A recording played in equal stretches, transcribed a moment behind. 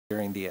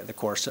during the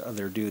course of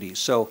their duties.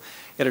 So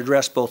it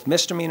addressed both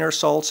misdemeanor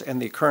assaults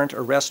and the current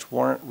arrest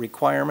warrant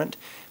requirement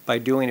by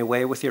doing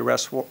away with the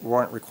arrest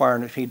warrant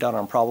requirement to be done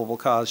on probable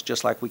cause,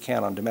 just like we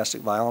can on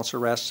domestic violence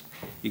arrests.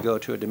 You go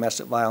to a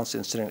domestic violence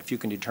incident, if you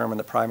can determine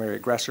the primary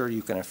aggressor,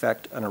 you can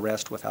effect an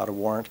arrest without a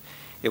warrant.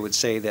 It would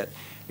say that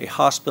a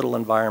hospital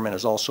environment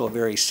is also a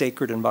very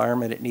sacred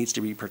environment. It needs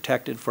to be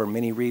protected for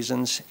many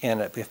reasons, and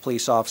if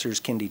police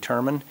officers can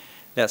determine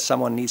that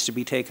someone needs to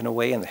be taken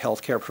away and the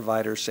healthcare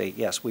providers say,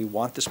 yes, we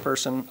want this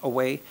person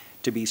away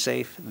to be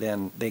safe,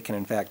 then they can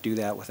in fact do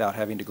that without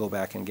having to go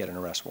back and get an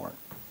arrest warrant.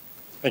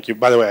 Thank you.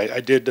 By the way,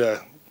 I did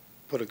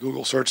put a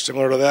Google search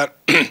similar to that.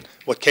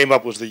 What came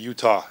up was the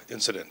Utah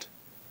incident.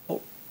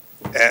 Oh.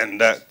 And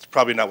that's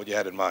probably not what you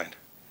had in mind.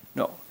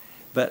 No,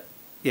 but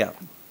yeah,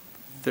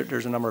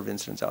 there's a number of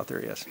incidents out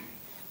there, yes.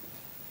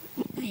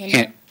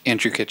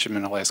 Andrew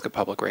Kitchenman, Alaska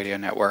Public Radio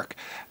Network.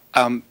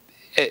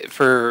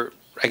 For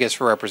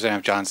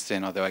Representative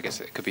Johnston, although I guess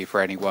it could be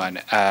for anyone,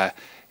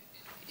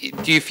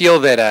 do you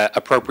feel that an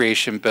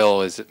appropriation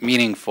bill is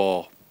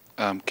meaningful,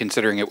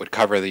 considering it would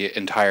cover the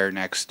entire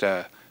next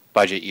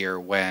budget year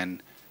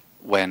when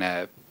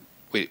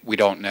we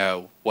don't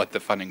know what the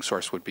funding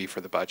source would be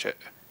for the budget?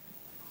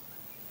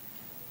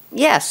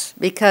 Yes,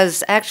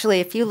 because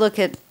actually if you look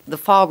at the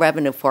fall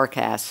revenue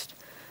forecast,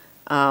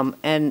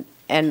 and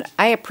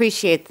I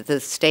appreciate that the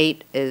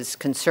state is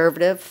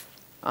conservative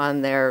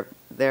on their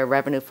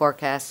revenue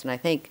forecast, and I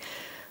think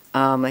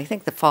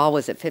the fall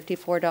was at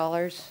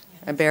 $54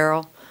 a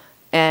barrel,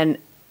 and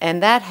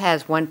that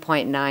has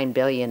 $1.9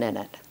 billion in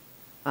it.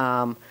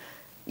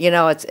 You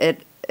know,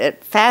 it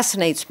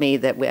fascinates me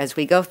that as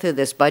we go through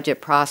this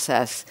budget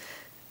process,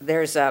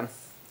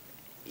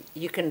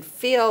 you can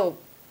feel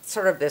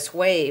sort of this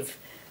wave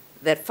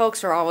that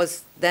folks are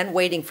always then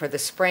waiting for the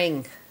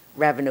spring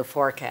revenue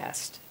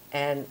forecast,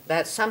 and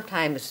that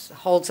sometimes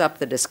holds up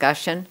the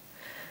discussion.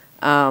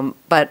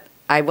 But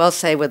I will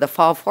say with the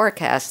fall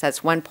forecast,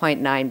 that's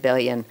 $1.9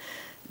 billion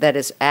that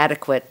is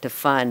adequate to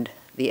fund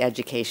the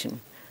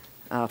education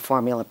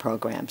formula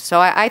program.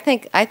 So I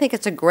think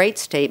it's a great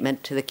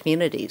statement to the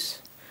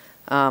communities,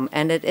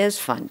 and it is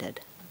funded.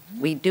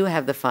 We do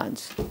have the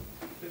funds.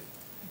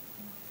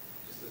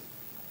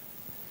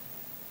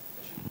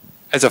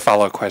 As a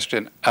follow-up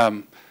question,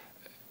 I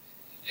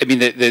mean,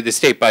 the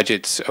state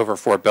budget's over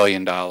 $4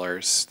 billion,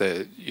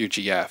 the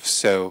UGF,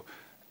 so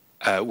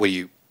will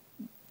you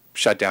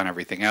shut down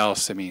everything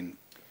else? I mean,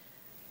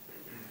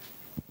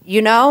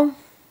 you know,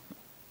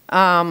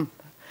 at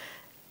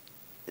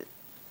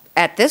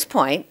this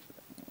point,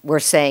 we're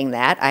saying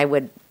that. I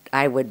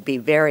would be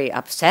very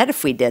upset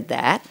if we did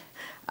that.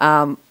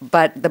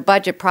 But the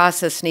budget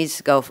process needs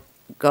to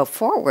go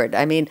forward.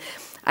 I mean,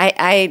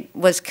 I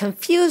was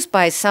confused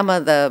by some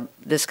of the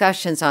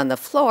discussions on the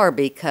floor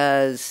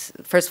because,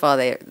 first of all,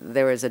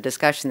 there was a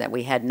discussion that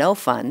we had no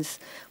funds,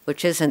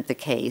 which isn't the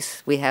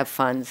case. We have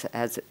funds,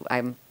 as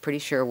I'm pretty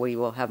sure we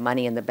will have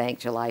money in the bank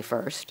July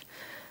 1st.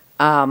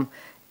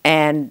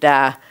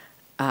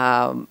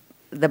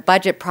 The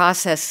budget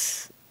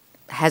process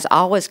has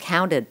always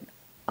counted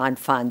on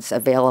funds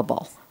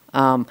available.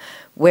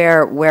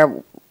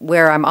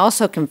 Where I'm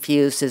also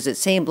confused is it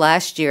seemed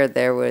last year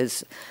there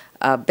was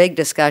a big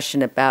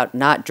discussion about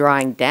not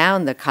drawing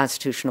down the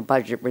constitutional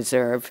budget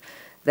reserve,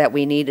 that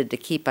we needed to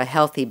keep a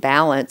healthy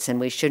balance and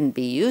we shouldn't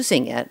be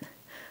using it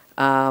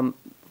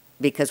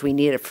because we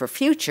need it for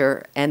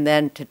future, and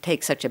then to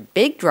take such a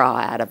big draw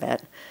out of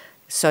it,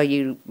 so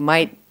you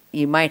might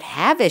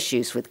have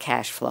issues with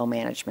cash flow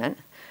management.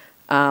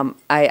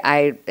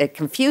 It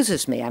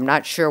confuses me. I'm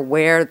not sure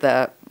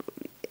where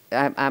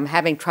I'm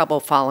having trouble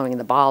following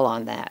the ball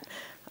on that.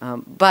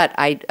 But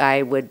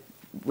I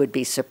would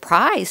be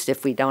surprised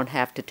if we don't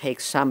have to take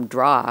some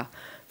draw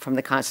from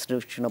the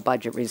constitutional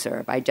budget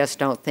reserve. I just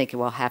don't think it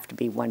will have to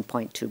be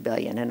 $1.2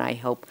 billion, and I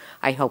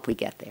hope we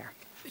get there.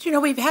 But you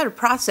know, we've had a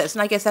process,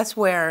 and I guess that's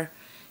where,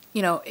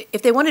 you know,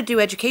 if they want to do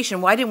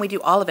education, why didn't we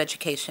do all of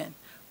education?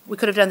 We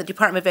could have done the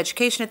Department of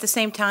Education at the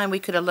same time. We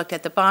could have looked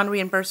at the bond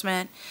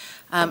reimbursement.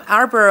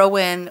 Our borough,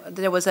 when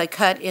there was a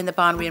cut in the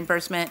bond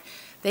reimbursement,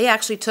 they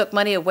actually took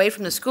money away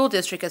from the school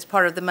district as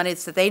part of the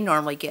monies that they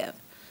normally give.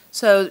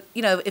 So,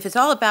 you know, if it's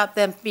all about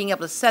them being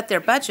able to set their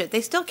budget,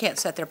 they still can't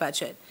set their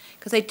budget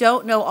because they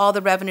don't know all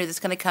the revenue that's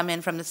going to come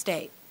in from the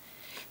state.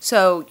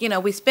 So, you know,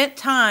 we spent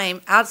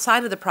time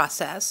outside of the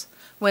process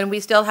when we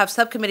still have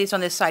subcommittees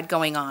on this side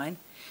going on.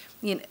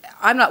 You know,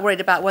 I'm not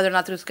worried about whether or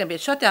not there's going to be a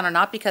shutdown or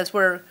not because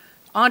we're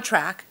on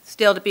track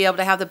still to be able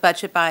to have the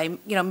budget by,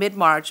 you know,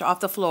 mid-March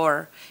off the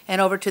floor and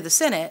over to the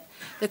Senate.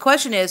 The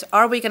question is,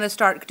 are we going to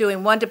start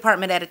doing one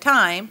department at a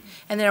time,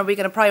 and then are we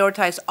going to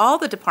prioritize all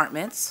the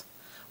departments,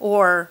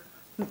 or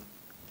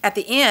at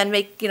the end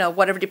make, you know,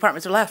 whatever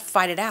departments are left,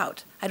 fight it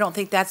out? I don't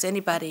think that's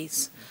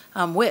anybody's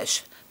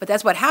wish, but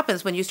that's what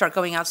happens when you start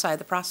going outside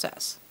the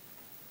process.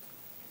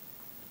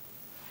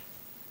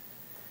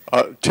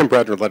 Tim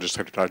Bradner,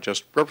 Legislative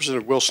Digest.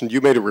 Representative Wilson, you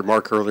made a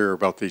remark earlier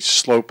about the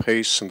slow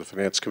pace in the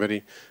Finance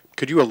Committee.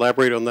 Could you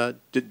elaborate on that?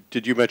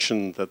 Did you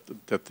mention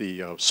that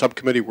the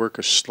subcommittee work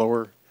is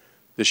slower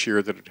this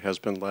year than it has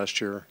been last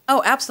year?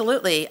 Oh,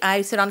 absolutely.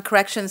 I sit on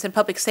corrections and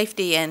public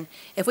safety, and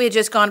if we had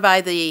just gone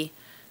by the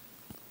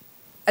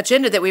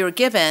agenda that we were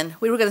given,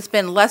 we were going to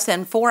spend less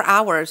than 4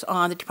 hours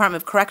on the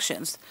Department of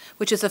Corrections,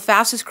 which is the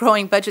fastest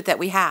growing budget that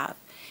we have.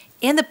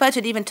 And the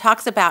budget even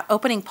talks about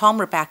opening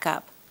Palmer back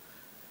up.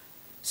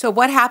 So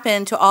what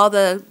happened to all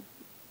the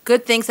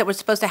good things that were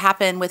supposed to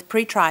happen with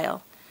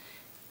pretrial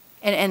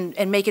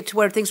and make it to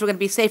where things were going to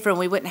be safer and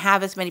we wouldn't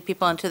have as many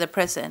people into the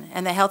prison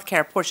and the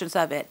healthcare portions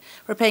of it?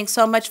 We're paying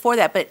so much for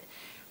that, but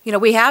you know,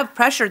 we have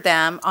pressured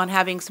them on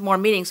having some more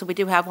meetings, so we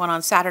do have one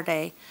on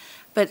Saturday.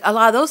 But a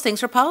lot of those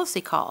things are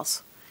policy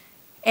calls.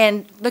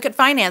 And look at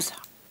finance.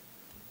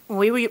 When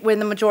we were in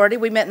the majority,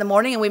 we met in the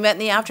morning and we met in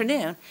the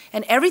afternoon.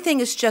 And everything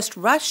is just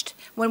rushed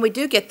when we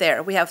do get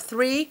there. We have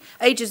 3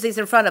 agencies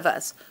in front of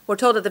us. We're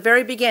told at the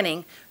very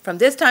beginning, from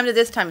this time to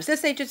this time, it's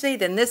this agency,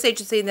 then this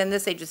agency, and then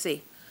this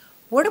agency.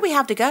 Where do we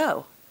have to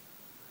go?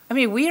 I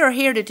mean, we are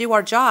here to do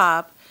our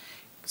job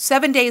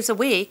 7 days a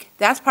week.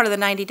 That's part of the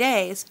 90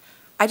 days.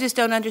 I just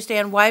don't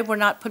understand why we're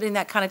not putting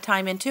that kind of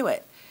time into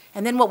it.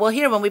 And then what we'll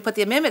hear when we put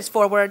the amendments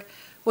forward,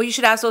 well, you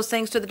should ask those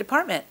things to the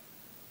department.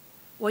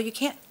 Well, you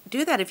can't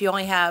do that if you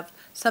only have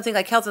something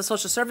like Health and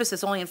Social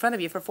Services only in front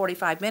of you for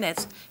 45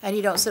 minutes and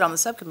you don't sit on the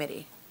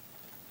subcommittee.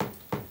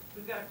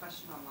 We've got a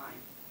question online.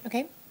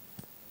 Okay.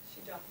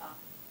 She dropped off.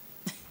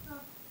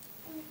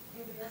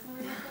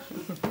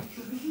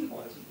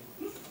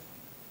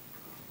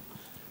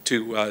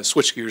 To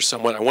switch gears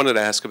somewhat, I wanted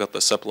to ask about the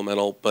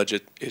supplemental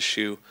budget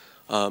issue,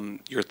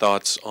 your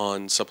thoughts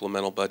on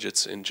supplemental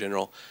budgets in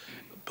general.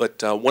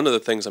 But one of the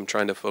things I'm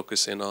trying to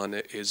focus in on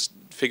is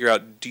figure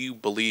out, do you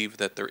believe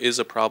that there is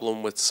a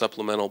problem with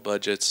supplemental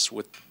budgets,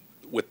 with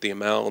the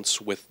amounts,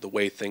 with the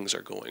way things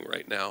are going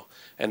right now?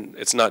 And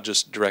it's not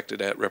just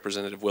directed at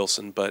Representative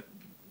Wilson, but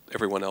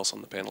everyone else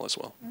on the panel as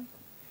well.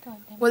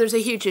 Well, there's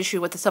a huge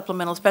issue with the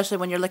supplemental, especially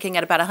when you're looking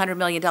at about $100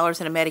 million in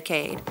a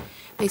Medicaid.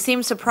 They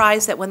seemed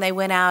surprised that when they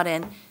went out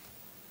and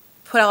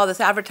put all this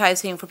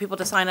advertising for people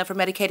to sign up for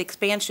Medicaid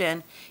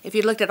expansion, if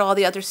you looked at all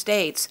the other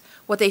states,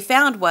 what they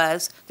found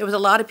was there was a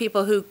lot of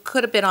people who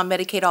could have been on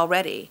Medicaid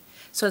already.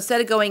 So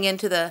instead of going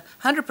into the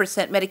 100%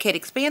 Medicaid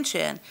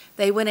expansion,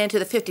 they went into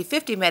the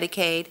 50-50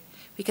 Medicaid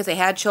because they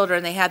had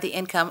children, they had the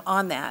income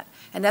on that.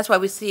 And that's why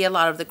we see a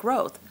lot of the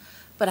growth.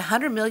 But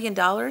 $100 million,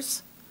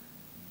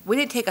 we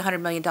didn't take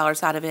 $100 million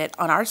out of it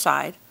on our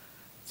side.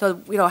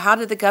 So, you know, how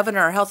did the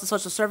governor or Health and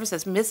Social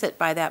Services miss it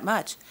by that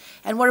much?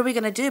 And what are we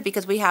going to do?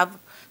 Because we have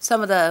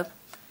some of the,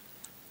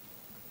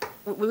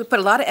 we put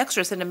a lot of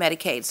extras into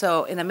Medicaid.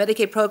 So in the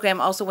Medicaid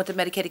program also went to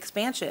Medicaid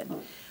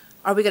expansion.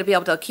 Are we going to be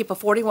able to keep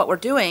affording what we're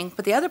doing?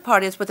 But the other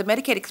part is with the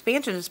Medicaid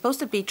expansion, it's supposed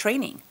to be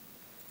training.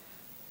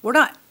 We're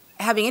not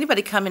having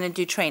anybody come in and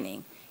do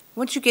training.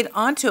 Once you get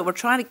onto it, we're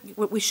trying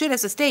to, we should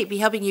as a state be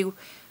helping you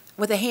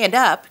with a hand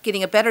up,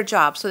 getting a better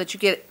job so that you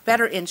get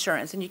better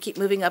insurance and you keep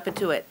moving up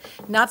into it,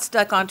 not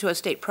stuck onto a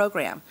state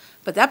program.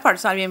 But that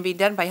part's not even being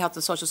done by Health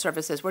and Social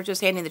Services. We're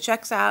just handing the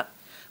checks out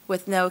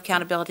with no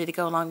accountability to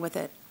go along with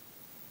it.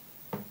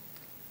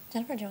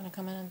 Jennifer, do you want to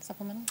comment on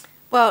supplemental?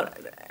 Well,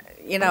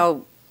 you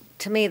know,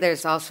 to me,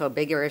 there's also a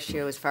bigger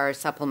issue as far as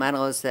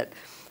supplemental is that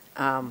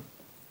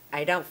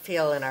I don't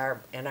feel in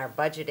our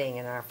budgeting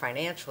and our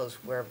financials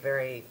we're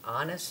very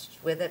honest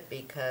with it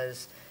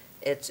because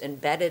it's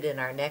embedded in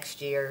our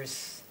next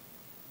year's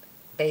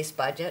base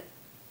budget,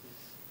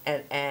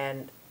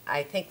 and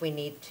I think we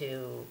need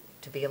to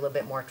be a little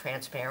bit more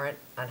transparent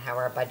on how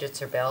our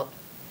budgets are built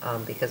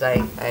because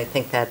I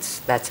think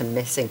that's a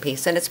missing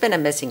piece, and it's been a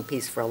missing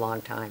piece for a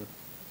long time.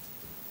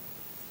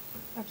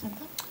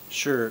 Representative?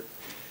 Sure.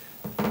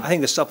 I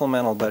think the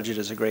supplemental budget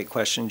is a great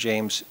question,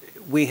 James.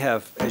 We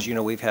have, as you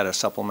know, we've had a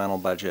supplemental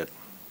budget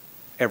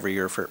every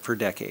year for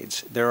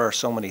decades. There are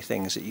so many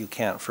things that you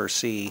can't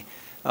foresee.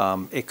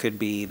 It could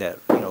be that,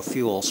 you know,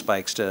 fuel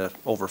spikes to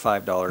over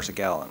 $5 a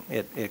gallon.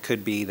 It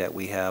could be that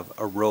we have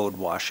a road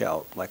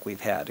washout like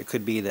we've had. It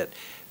could be that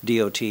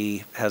DOT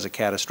has a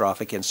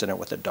catastrophic incident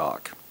with a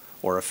dock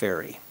or a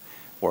ferry,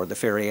 or the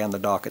ferry and the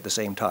dock at the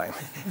same time.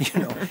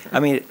 You know, I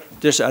mean,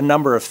 there's a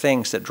number of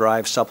things that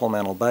drive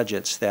supplemental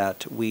budgets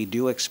that we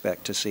do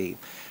expect to see.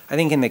 I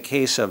think in the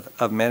case of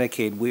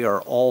Medicaid, we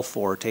are all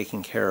for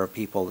taking care of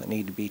people that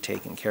need to be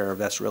taken care of.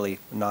 That's really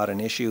not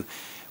an issue.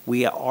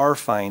 We are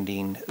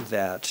finding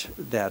that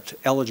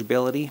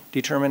eligibility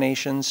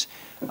determinations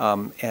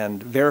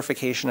and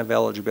verification of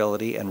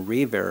eligibility and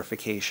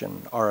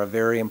re-verification are a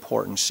very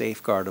important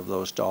safeguard of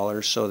those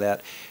dollars so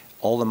that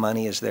all the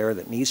money is there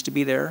that needs to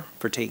be there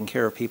for taking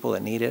care of people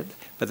that need it,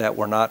 but that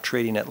we're not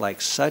treating it like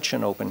such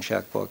an open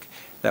checkbook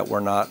that we're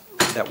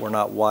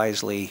not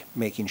wisely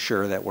making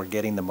sure that we're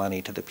getting the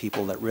money to the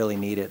people that really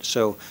need it.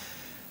 So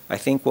I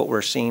think what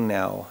we're seeing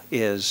now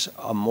is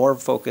a more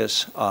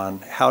focus on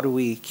how do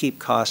we keep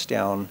costs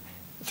down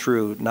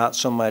through not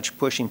so much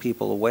pushing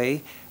people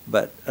away,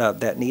 but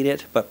that need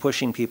it, but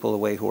pushing people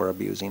away who are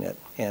abusing it.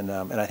 And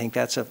I think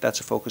that's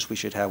a focus we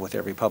should have with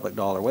every public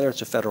dollar, whether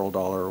it's a federal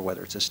dollar or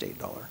whether it's a state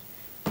dollar.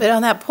 But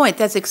on that point,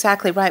 that's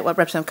exactly right what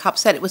Representative Kopp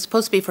said. It was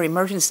supposed to be for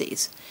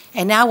emergencies.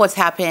 And now what's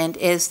happened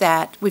is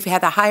that we've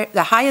had the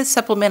highest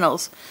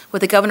supplementals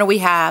with the governor we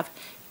have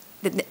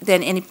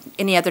than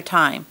any other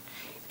time.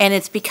 And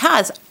it's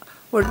because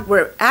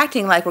we're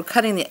acting like we're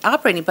cutting the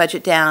operating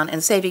budget down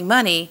and saving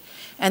money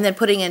and then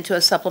putting into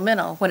a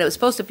supplemental when it was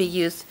supposed to be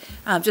used,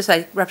 just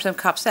like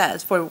Representative Kopp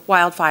says, for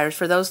wildfires,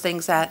 for those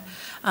things that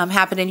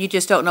happen and you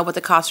just don't know what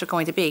the costs are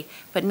going to be,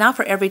 but not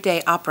for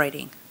everyday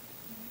operating.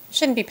 It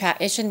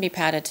shouldn't be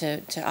padded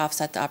to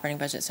offset the operating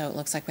budget, so it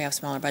looks like we have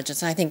smaller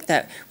budgets. And I think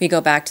that we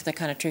go back to the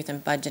kind of truth in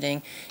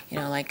budgeting,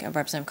 like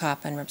Representative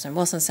Kopp and Representative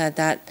Wilson said,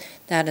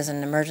 that is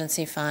an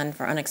emergency fund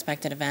for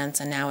unexpected events,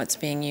 and now it's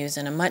being used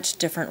in a much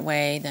different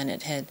way than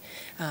it had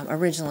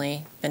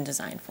originally been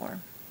designed for.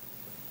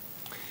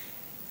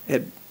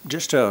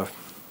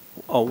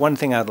 One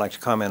thing I'd like to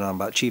comment on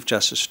about Chief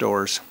Justice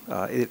Storrs.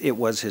 It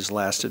was his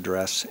last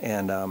address,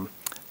 and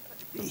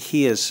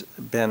he has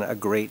been a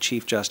great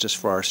Chief Justice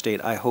for our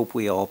state. I hope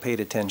we all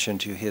paid attention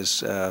to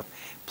his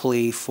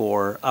plea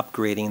for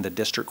upgrading the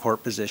district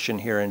court position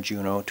here in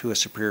Juneau to a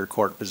Superior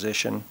Court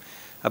position.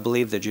 I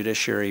believe the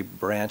judiciary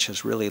branch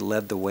has really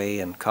led the way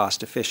in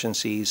cost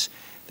efficiencies.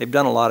 They've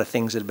done a lot of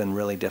things that have been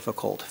really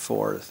difficult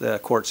for the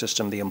court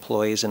system, the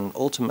employees, and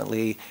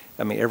ultimately,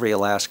 every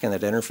Alaskan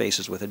that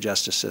interfaces with the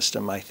justice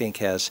system, I think,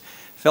 has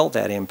felt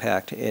that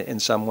impact in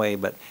some way,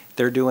 but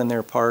they're doing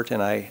their part,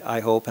 and I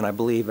hope, and I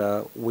believe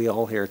we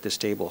all here at this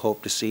table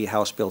hope to see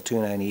House Bill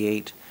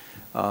 298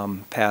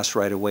 pass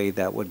right away.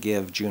 That would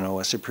give Juneau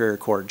a Superior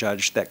Court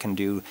judge that can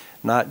do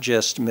not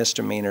just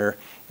misdemeanor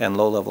and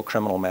low-level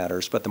criminal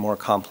matters, but the more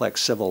complex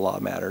civil law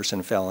matters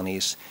and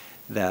felonies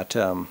that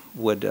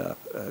would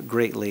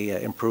greatly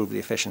improve the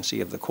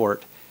efficiency of the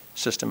court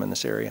system in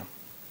this area.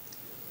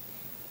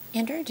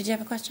 Andrew, did you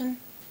have a question?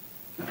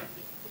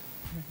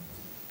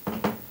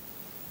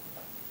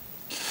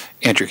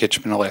 Andrew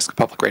Kitchman, Alaska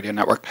Public Radio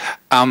Network.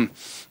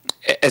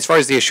 As far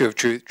as the issue of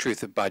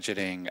truth of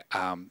budgeting,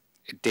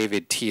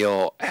 David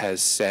Teal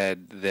has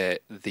said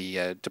that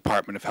the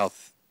Department of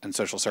Health and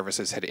Social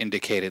Services had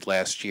indicated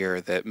last year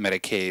that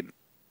Medicaid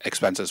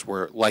expenses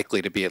were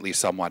likely to be at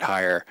least somewhat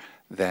higher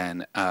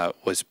than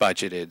was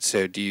budgeted.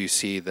 So do you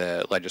see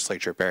the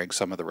legislature bearing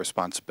some of the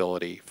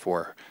responsibility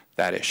for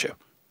that issue?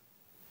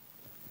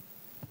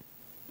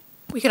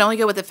 We can only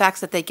go with the facts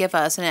that they give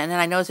us, and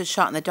I know it's a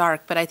shot in the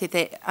dark, but I think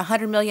that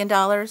 $100 million,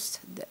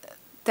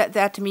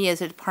 that to me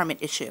is a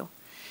department issue.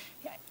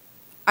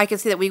 I can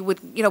see that we would,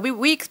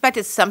 we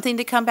expected something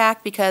to come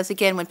back because,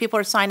 again, when people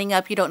are signing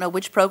up, you don't know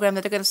which program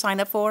that they're going to sign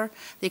up for,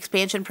 the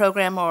expansion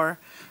program or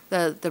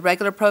the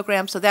regular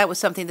program. So that was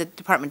something the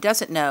department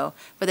doesn't know,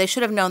 but they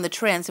should have known the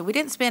trends, and we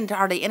didn't spend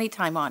hardly any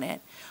time on it.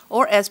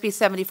 Or SB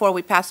 74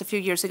 we passed a few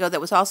years ago that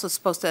was also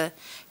supposed to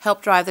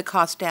help drive the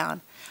cost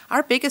down.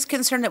 Our biggest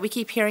concern that we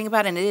keep hearing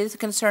about, and it is a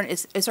concern,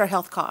 is our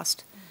health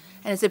cost.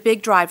 And it's a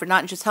big driver,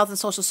 not in just health and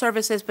social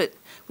services, but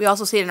we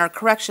also see it in our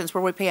corrections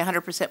where we pay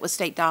 100% with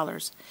state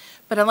dollars.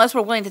 But unless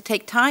we're willing to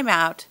take time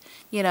out,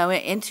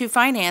 into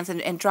finance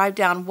and drive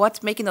down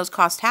what's making those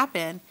costs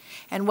happen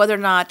and whether or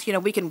not,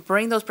 we can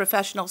bring those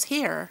professionals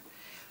here,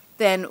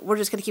 then we're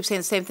just going to keep saying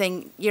the same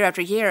thing year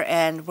after year,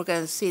 and we're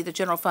going to see the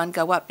general fund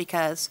go up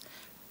because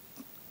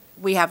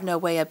we have no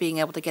way of being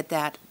able to get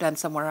that done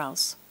somewhere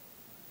else.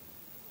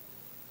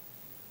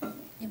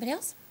 Anybody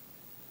else?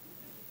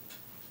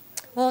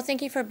 Well,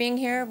 thank you for being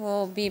here.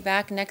 We'll be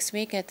back next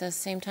week at the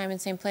same time and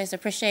same place.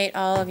 Appreciate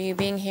all of you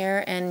being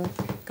here, and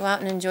go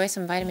out and enjoy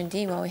some vitamin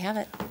D while we have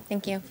it.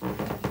 Thank you.